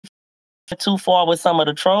too far with some of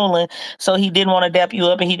the trolling, so he didn't want to dap you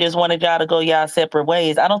up, and he just wanted y'all to go y'all separate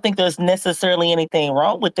ways. I don't think there's necessarily anything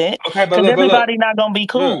wrong with that, Okay, because but look, everybody not gonna be look.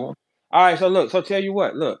 cool. All right, so look, so tell you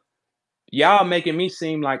what, look, y'all making me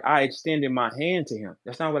seem like I extended my hand to him.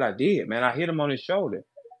 That's not what I did, man. I hit him on his shoulder.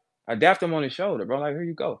 I dapped him on his shoulder, bro. Like, here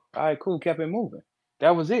you go. All right, cool. Kept it moving.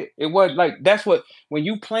 That was it. It was like that's what when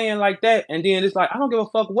you playing like that, and then it's like I don't give a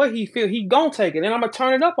fuck what he feel. He gonna take it, and I'm gonna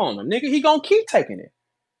turn it up on him, nigga. He gonna keep taking it.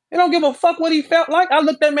 He don't give a fuck what he felt like. I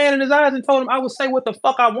looked that man in his eyes and told him I would say what the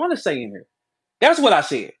fuck I want to say in here. That's what I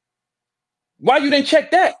said. Why you didn't check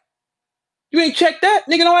that? You ain't check that,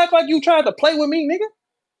 nigga. Don't act like you tried to play with me, nigga.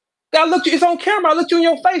 I looked you. It's on camera. I looked you in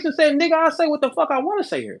your face and said, nigga, I say what the fuck I want to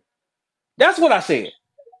say here. That's what I said.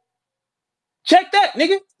 Check that,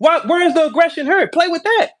 nigga. Where's the aggression here? Play with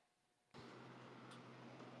that.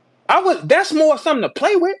 That's more something to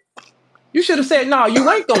play with. You should have said, nah, you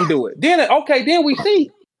ain't gonna do it. Then okay, then we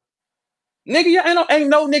see. Nigga, ain't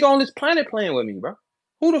no nigga on this planet playing with me, bro.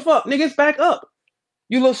 Who the fuck? Nigga, it's back up.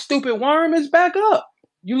 You little stupid worm, it's back up.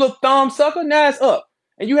 You little thumb sucker, now it's up.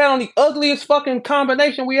 And you had on the ugliest fucking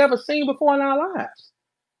combination we ever seen before in our lives.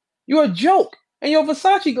 You're a joke. And your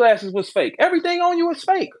Versace glasses was fake. Everything on you was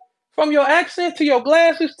fake. From your accent to your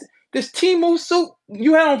glasses, this Timu suit,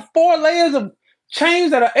 you had on 4 layers of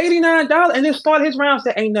chains that are $89 and then started his round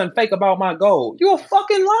said, ain't nothing fake about my gold. You a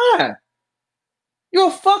fucking lie. You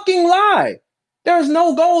a fucking lie. There is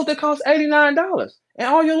no gold that costs $89. And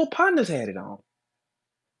all your little partners had it on.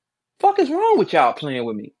 Fuck is wrong with y'all playing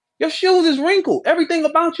with me? Your shoes is wrinkled. Everything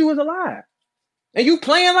about you is a lie. And you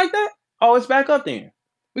playing like that? Oh, it's back up then.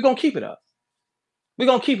 We're gonna keep it up. We're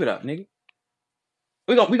gonna keep it up, nigga.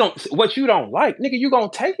 We gonna what you don't like, nigga, you gonna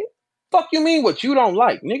take it? Fuck you mean what you don't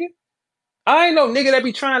like, nigga? I ain't no nigga that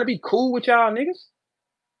be trying to be cool with y'all niggas.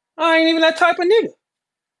 I ain't even that type of nigga.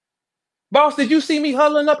 Boss, did you see me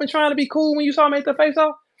huddling up and trying to be cool when you saw me at the face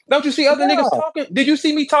off? Don't you see other niggas Yeah. talking? Did you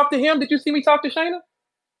see me talk to him? Did you see me talk to Shayna?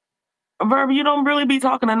 Verb, you don't really be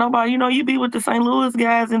talking to nobody. You be with the St. Louis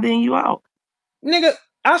guys, and then you out. Nigga,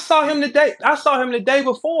 I saw him the day. I saw him the day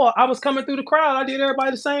before. I was coming through the crowd. I did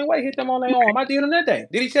everybody the same way. Hit them on their arm. I did him that day.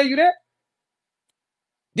 Did he tell you that?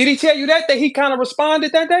 Did he tell you that he kind of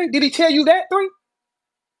responded that day? Did he tell you that, 3?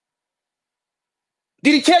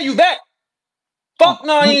 Did he tell you that? Fuck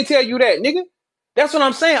no, he ain't tell you that, nigga. That's what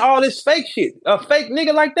I'm saying. All this fake shit. A fake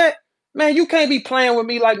nigga like that. Man, you can't be playing with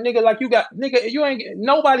me like nigga, like you got nigga, you ain't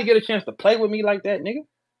nobody get a chance to play with me like that, nigga.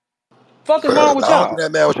 Fuck is wrong Verb, with I don't think y'all?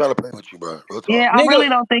 that man was trying to play with you, bro. Real talk. Yeah, I Nigga, really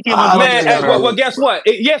don't think it was I don't like man, think that, that man Verb. well, was, guess bro. what?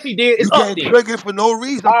 Yes, he did. You It's up getting then. triggered for no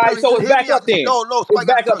reason. All I'm right, telling you, so just it's hear back me out. up then. No, It's Spike, I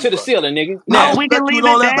back gotta up tell to you, the bro. ceiling, nigga. I No, Now. we can respect you leave and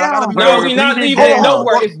all it that, but I gotta down, be No, real. Verb. we Leave not it leaving it down.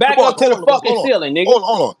 nowhere. It's back up to the fucking ceiling, nigga.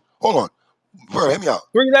 Hold on. Verb, hear me out.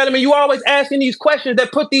 3 you always asking these questions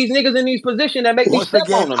that put these niggas in these positions that make me Once step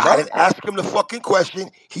again, on them, I bro. didn't ask him the fucking question.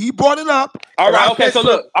 He brought it up, All and I right, okay, said so to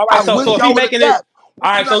him, look, all right, I so wish if he y'all would have making it, dapped.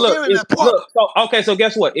 all What you right, so not look, hearing it's that part? look, so okay, so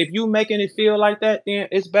guess what? If you making it feel like that, then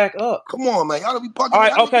it's back up. Come on, man. Y'all don't be bugging All me.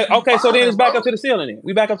 right, Y'all okay, niggas be okay, so then wilding, it's back bro. up to the ceiling. Then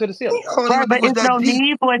we back up to the ceiling. Y'all don't Verb, even but think it was it's that no deep.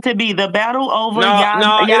 need for it to be the battle over. No, Y'all,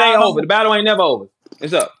 no, it ain't y'all over. The don't. battle ain't never over.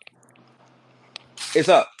 It's up. It's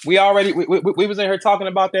up. We already we was in here talking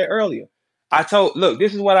about that earlier. Look,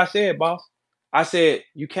 this is what I said, boss. I said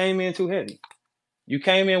you came in too heavy. You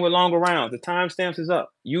came in with longer rounds. The timestamps is up.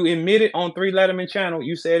 You admitted on 3 Letterman channel.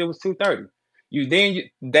 You said it was 2:30.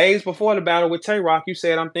 Days before the battle with Tay Rock, you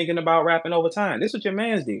said I'm thinking about rapping over time. This is what your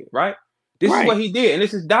man's did, right? This is Right. what he did, and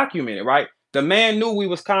this is documented, right? The man knew we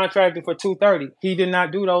was contracted for 2:30. He did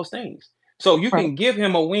not do those things. So you Right. can give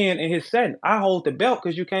him a win in his setting. I hold the belt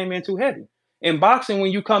because you came in too heavy. In boxing,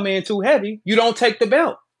 when you come in too heavy, you don't take the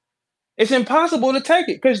belt. It's impossible to take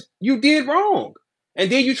it because you did wrong.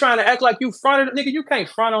 And then you trying to act like you fronted, nigga. You can't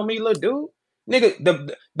front on me, little dude.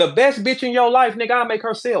 Nigga, the best bitch in your life, nigga, I'll make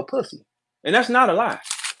her sell pussy. And that's not a lie.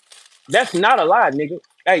 That's not a lie, nigga.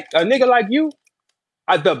 Hey, a nigga like you,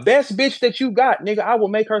 the best bitch that you got, nigga, I will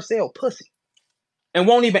make her sell pussy. And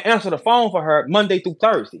won't even answer the phone for her Monday through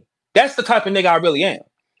Thursday. That's the type of nigga I really am.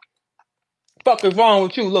 Fuck is wrong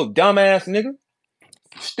with you, little dumbass nigga?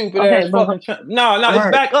 Stupid Okay, ass but fucking. No, it's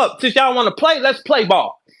Verb. back up. Since y'all want to play, let's play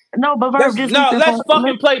ball. No, but Verb, Let's just be no, let's simple.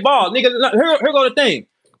 fucking play ball, nigga. Here go the thing.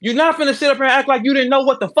 You're not finna sit up here and act like you didn't know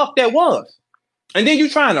what the fuck that was, and then you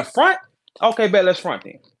trying to front. Okay, bet let's front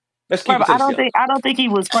then. Let's keep Verb, it to the ceiling. I don't think he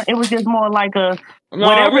was front. It was just more like a No,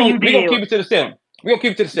 whatever you we gonna did. keep it to the ceiling. We gonna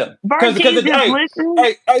keep it to the ceiling. Verb, can you just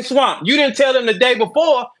Hey, listen? Swamp, you didn't tell them the day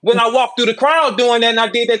before when I walked through the crowd doing that and I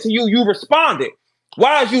did that to you. You responded.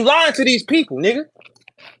 Why is you lying to these people, nigga?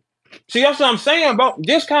 See, that's what I'm saying, bro.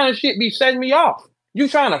 This kind of shit be setting me off. You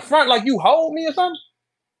trying to front like you hold me or something?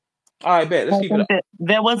 All right, bet. Let's I keep it think up.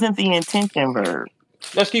 that wasn't the intention, Verb.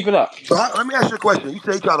 Let's keep it up. So let me ask you a question. You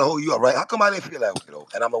say he trying to hold you up, right? How come I didn't feel that way though?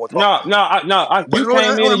 And I'm the one talking No, to you. no, But you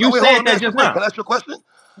came in and you wait, hold on. said Let me that ask you a just question. now. Can I ask you a question?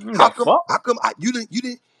 The fuck?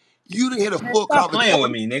 You didn't hear the Man, full stop conversation. playing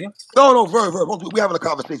with me, nigga. No, Verb. We having a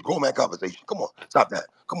conversation, grown man conversation. Come on, stop that.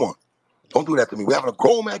 Come on, don't do that to me. We're having a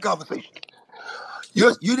grown man conversation.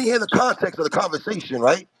 You didn't hear the context of the conversation,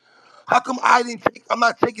 right? How come I didn't take? I'm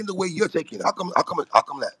not taking the way you're taking it. How come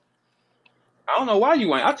that? I don't know why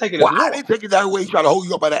you ain't. I take it as Well, I war. didn't take it that way. He trying to hold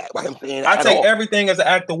you up by him saying I that at take all. everything as an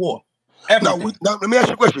act of war. Now, Everything. let me ask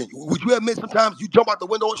you a question. Would you admit sometimes you jump out the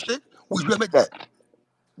window and shit? Would you admit that?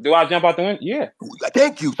 Do I jump out the window? Yeah.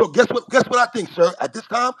 Thank you. So guess what? Guess what I think, sir? At this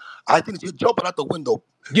time, I think that you're jumping out the window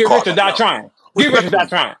Get rich hard or right die now. trying. Get rich or die Respectfully,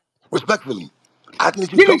 trying. respectfully, I think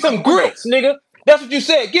that you're Give me jumping out the some window. grits, nigga. That's what you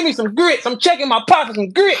said. Give me some grits. I'm checking my pockets.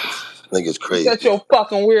 Some grits. Nigga's Shut crazy. your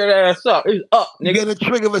fucking weird ass up. It's up, You nigga. get a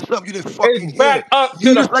trigger for something you didn't It's fucking hear. back up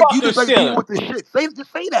to the You fucking just like being ceiling. with the shit.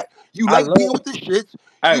 Just say that. You I like love being with the shits.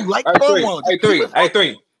 Hey, You like hey, three. turmoil. Hey, Just keep three. it Hey, fucking.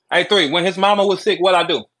 three. Hey, three. When his mama was sick, what I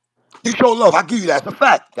do? You show love. I give you that. That's a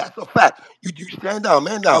fact. That's a fact. You stand down,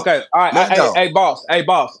 man down, Okay. All right. man Hey, down, hey, boss. Hey,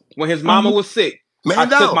 boss. When his mama Mhm. was sick, I man took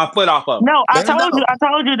down, my foot off of her. No, man down. I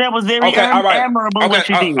told you that was very Okay. All right. admirable Okay. what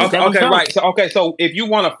you did. Okay. That was Okay. dope. Right. So, okay. So, if you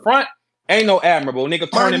want to front, ain't no admirable, nigga.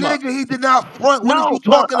 My Turn him up. nigga, he did not front. What is No, you but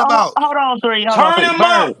talking about? hold on, Turn three. him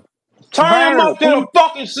up. Turn him Verb. up to the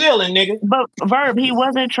fucking ceiling, nigga. But Verb, he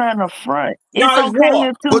wasn't trying to front. It's Nah, it's okay war.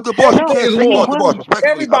 if two. But the boss, you No, can't Everything is say he war. the boss wasn't.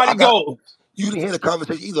 respectfully. Everybody I got goes. you didn't hear the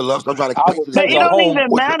conversation either, love. So I'm trying to I explain will to this But take it the nigga don't whole. even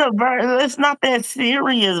what's up. matter, Verb. It's not that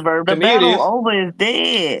serious, Verb. The To me, it battle is. over is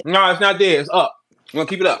dead. No, it's not there. It's up. You want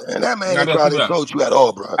to keep it up? And that You man ain't gotta trying keep to it up. insult you at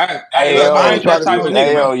all, bro. Hey, Hey look, That man I ain't ain't yo, trying that to do type of anything, nigga,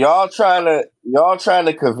 hey man. yo, man. y'all trying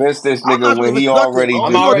to convince this I'm nigga not when trying to he convince nothing. already I'm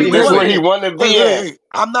Only do. you already do. This doing where it. he want to be at.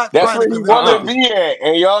 I'm not That's trying to where he convince want to Uh-uh. nothing. be at,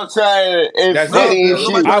 and y'all trying to That's it. inflame No, nobody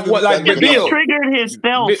shit. trying I to would convince that like, nigga but Bill, nothing. Triggered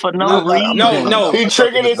himself for no no, reason. no, He I'm not trying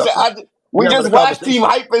to triggered convince his. nothing. We We having just a watched him conversation.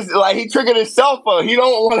 hype his like he triggered himself up. He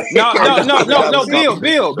don't want no, to. no, That's no, why we no, having no, a conversation,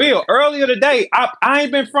 Bill, sir. Bill. Earlier today, I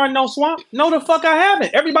ain't been fronting no swamp. No, the fuck I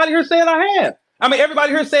haven't. Everybody here said I have. I mean,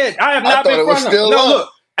 everybody here said I have I not thought been it was fronting. still No, up. look,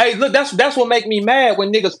 hey, look, that's what make me mad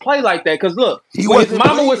when niggas play like that. Cause look, He when his wasn't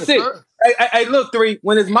mama was playing, sick, sir. hey, look, three.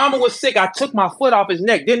 When his mama was sick, I took my foot off his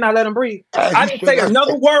neck. Didn't I let him breathe? As I you didn't should. say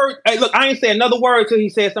another word. Hey, look, I ain't say another word till he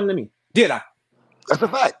said something to me. Did I? That's a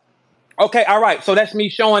fact. Okay, all right. So that's me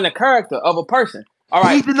showing the character of a person. All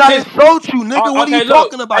right. He did not insult you, nigga. What are you Okay,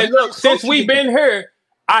 look. talking about? Hey, He did not look. Since insult you, we've nigga. been here,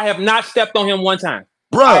 I have not stepped on him one time.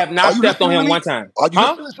 I Bruh, have are not you stepped on listening to him one me? time. Are you Huh?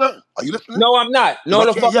 listening, sir? Are you listening? No, I'm not. Because No, I the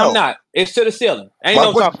can't fuck, I'm yell. not. It's to the ceiling. Ain't My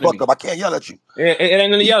no voice is talking to fucked me. up. I can't yell at you. It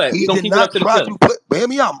ain't nothing to yell at. We He gonna did keep it up not to the try ceiling. to play. But hear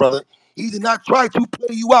me out, brother. He did not try to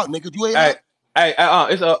play you out, nigga. You hear Hey, that? hey,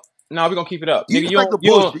 it's up. No, we gonna keep it up, You nigga. just like the You don't.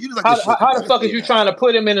 bullshit. You just like the shit, How man. the Just fuck is saying you that. trying to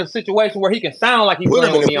put him in a situation where he can sound like he Put him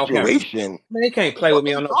playing in with a me on camera? situation. Man, he can't What the play with fuck are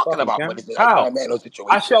me you on no talking fucking about? When camera. he said I put How? a man in a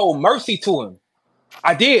I situation. showed mercy to him.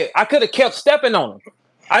 I did. I could have kept stepping on him.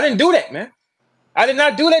 I didn't do that, man. I did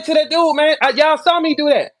not do that to that dude, man. Y'all saw me do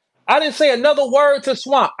that. I didn't say another word to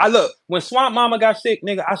Swamp. I look, when Swamp Mama got sick,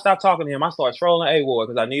 nigga, I stopped talking to him. I started trolling A Ward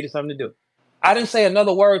because I needed something to do. I didn't say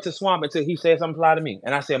another word to Swamp until he said something fly to me.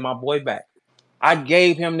 And I said, my boy back. I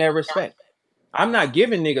gave him that respect. I'm not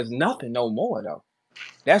giving niggas nothing no more, though.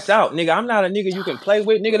 That's out, nigga. I'm not a nigga you can play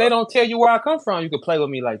with. Nigga, they don't tell you where I come from. You can play with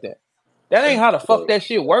me like that. That ain't how the fuck that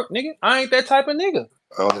shit work, nigga. I ain't that type of nigga.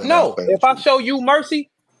 I don't think I'm No, playing if with I you. show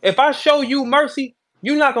you mercy,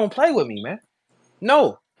 you're not gonna play with me, man.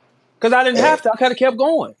 No, because I didn't And have to. I could have kept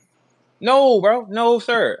going. No, bro. No,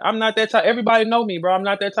 sir. I'm not that type. Everybody know me, bro. I'm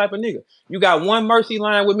not that type of nigga. You got one mercy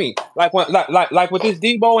line with me, like when, like with this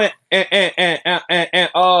Debo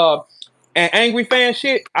and angry fan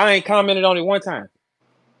shit. I ain't commented on it one time.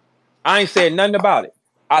 I ain't said nothing about it.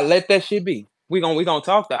 I let that shit be. We gonna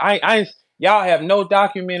talk that. I ain't. Y'all have no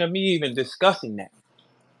document of me even discussing that.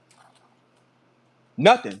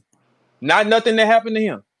 Nothing. Not nothing that happened to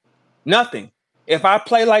him. Nothing. If I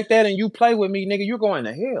play like that and you play with me, nigga, you're going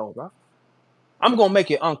to hell, bro. I'm gonna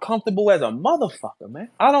make it uncomfortable as a motherfucker, man.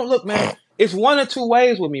 I don't look, man. It's one or two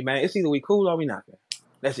ways with me, man. It's either we cool or we not, man.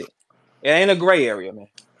 That's it. It ain't a gray area, man.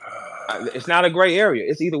 It's not a gray area.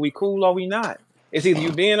 It's either we cool or we not. It's either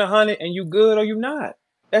you being 100 and you good or you not.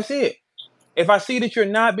 That's it. If I see that you're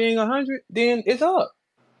not being 100, then it's up.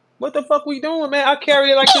 What the fuck we doing, man? I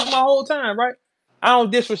carried it like this my whole time, right? I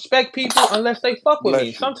don't disrespect people unless they fuck with me.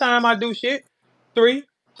 Bless you. Sometimes I do shit. Three.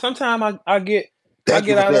 Sometimes I thank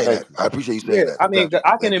you get for out of saying it. Thank that. you. I appreciate you Yeah, saying that. I So mean, thank you.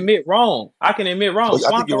 I can Thank you. admit wrong. I can admit wrong. So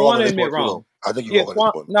I think Swamp you're don't wrong want on to this one admit too, though. wrong. I think you're Yeah, wrong on this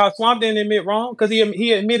Swamp. one. No, Swamp didn't admit wrong because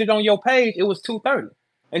he admitted on your page it was 2:30.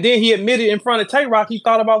 And then he admitted in front of Tay Rock he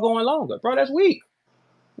thought about going longer. Bro, that's weak.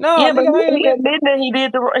 No, Yeah, but nigga, I ain't he admit. admitted that he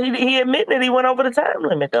did he admitted that he went over the time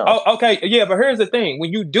limit though. Oh, okay, yeah, but here's the thing: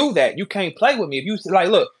 when you do that, you can't play with me. If you like,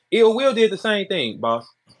 look, Ill Will did the same thing, boss.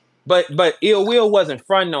 But Ill Will wasn't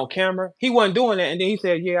fronting on camera. He wasn't doing that, and then he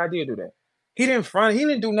said, "Yeah, I did do that." He didn't front. He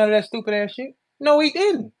didn't do none of that stupid ass shit. No, he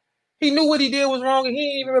didn't. He knew what he did was wrong, and he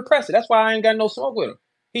didn't even repress it. That's why I ain't got no smoke with him.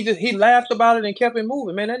 He laughed about it and kept it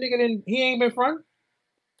moving. Man, that nigga didn't. He ain't been fronting.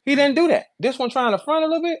 He didn't do that. This one trying to front a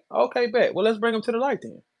little bit. Okay, bet. Well, let's bring him to the light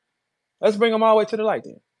then. Let's bring him all the way to the light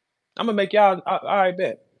then. I'm gonna make y'all. All right,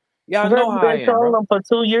 bet. Y'all Bro, know you how I been am, trolling bro. him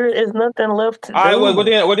for 2 years. There's nothing left to All right, well,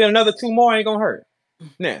 do. then another 2 more ain't gonna hurt.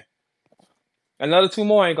 Nah, another 2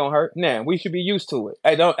 more ain't gonna hurt. Nah, we should be used to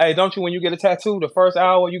it. Don't you? When you get a tattoo, the first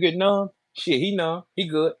hour you get numb. Shit, he numb. He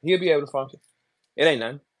good. He'll be able to function. It ain't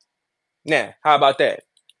nothing. Nah, how about that?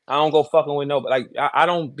 I don't go fucking with nobody. Like I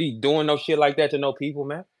don't be doing no shit like that to no people,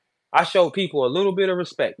 man. I show people a little bit of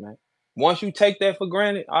respect, man. Once you take that for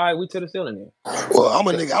granted, all right, we to the ceiling then. Well, I'm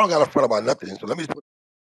a nigga. I don't got a front about nothing. So let me just put